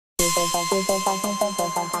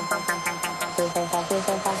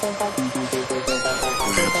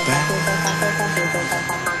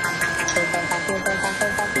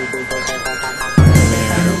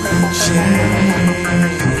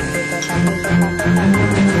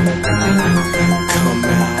Come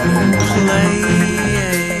out and play.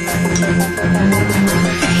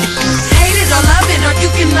 Hate it or love it, or you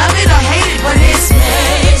can love it or hate it, but it's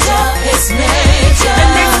Mayja, it's Mayja. The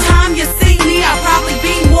next time you see me, I'll probably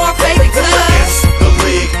be more fake cause The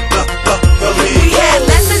league, the league. we had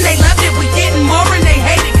less and they loved it, we getting more and they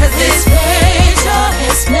hate it cause it's Mayja,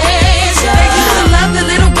 it's Mayja. They used to love the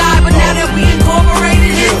little guy, but now that we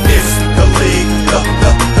incorporated it, It's the league,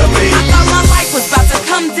 the league. I thought my life was about to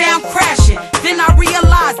come down crashing. Then I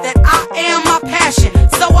realized that I am my passion.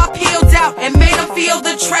 So I peeled out and made them feel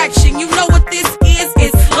the traction. You know what this is?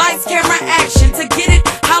 It's lights, camera, action. To get it,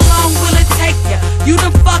 how long will it take ya? You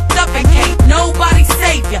done fucked up and can't nobody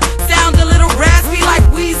save ya. Sound a little raspy like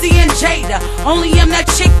Weezy and Jada. Only am that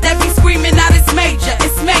chick that be screaming out it's Mayja,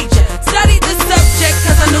 it's Mayja. Studied the subject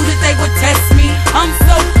cause I knew that they would test me. I'm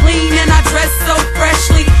so clean and I dress so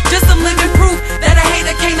freshly. Just some living proof that a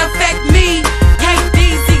hater can't affect me. Can't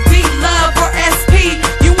DZD, love or SP.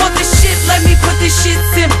 You want this shit? Let me put this shit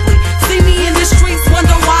simply. See me in the streets,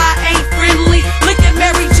 wonder why I ain't friendly. Look at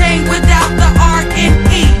MaryJane without the R and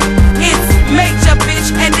E. It's Mayja, bitch,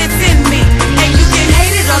 and it's in me. And you can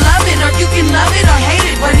hate it or love it, or you can love it or hate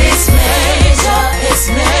it, but it's Mayja, it's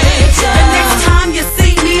Mayja. The next time you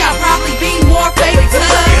see me, I'll probably be more fake cause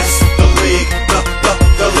It's the league,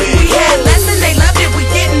 the league. we had less and they loved it, we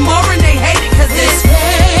getting more and they hate it cause it's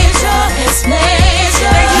Mayja, it's Mayja.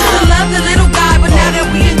 They used to love the little guy, but now that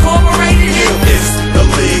we incorporated it, It's the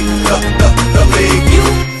league, the league. you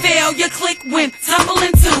fail, your click went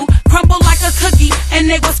tumbling too. Crumble like a cookie, and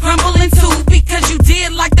they was crumbling too. Because you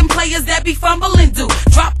did like them players that be fumbling do.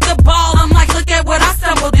 Drop the ball, I'm like, look at what I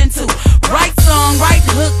stumbled into. Right song, right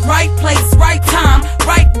hook, right place, right time,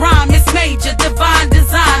 right rhyme. It's Mayja, divine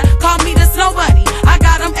design. Call me the snow bunny, I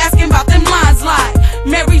got them asking about them lines like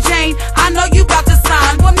MaryJane, I know you about to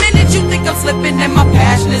sign. One minute you think I'm slipping and my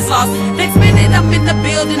passion is lost. Next minute I'm in the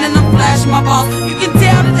building and I'm flashing my balls. You can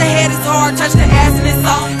tell that the head is hard, touch the ass and it's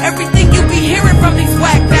soft. Everything you be hearing from these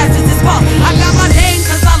whack bastards is false. I got my name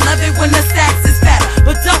cause I love it when the stacks is fat,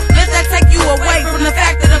 but don't let that take you away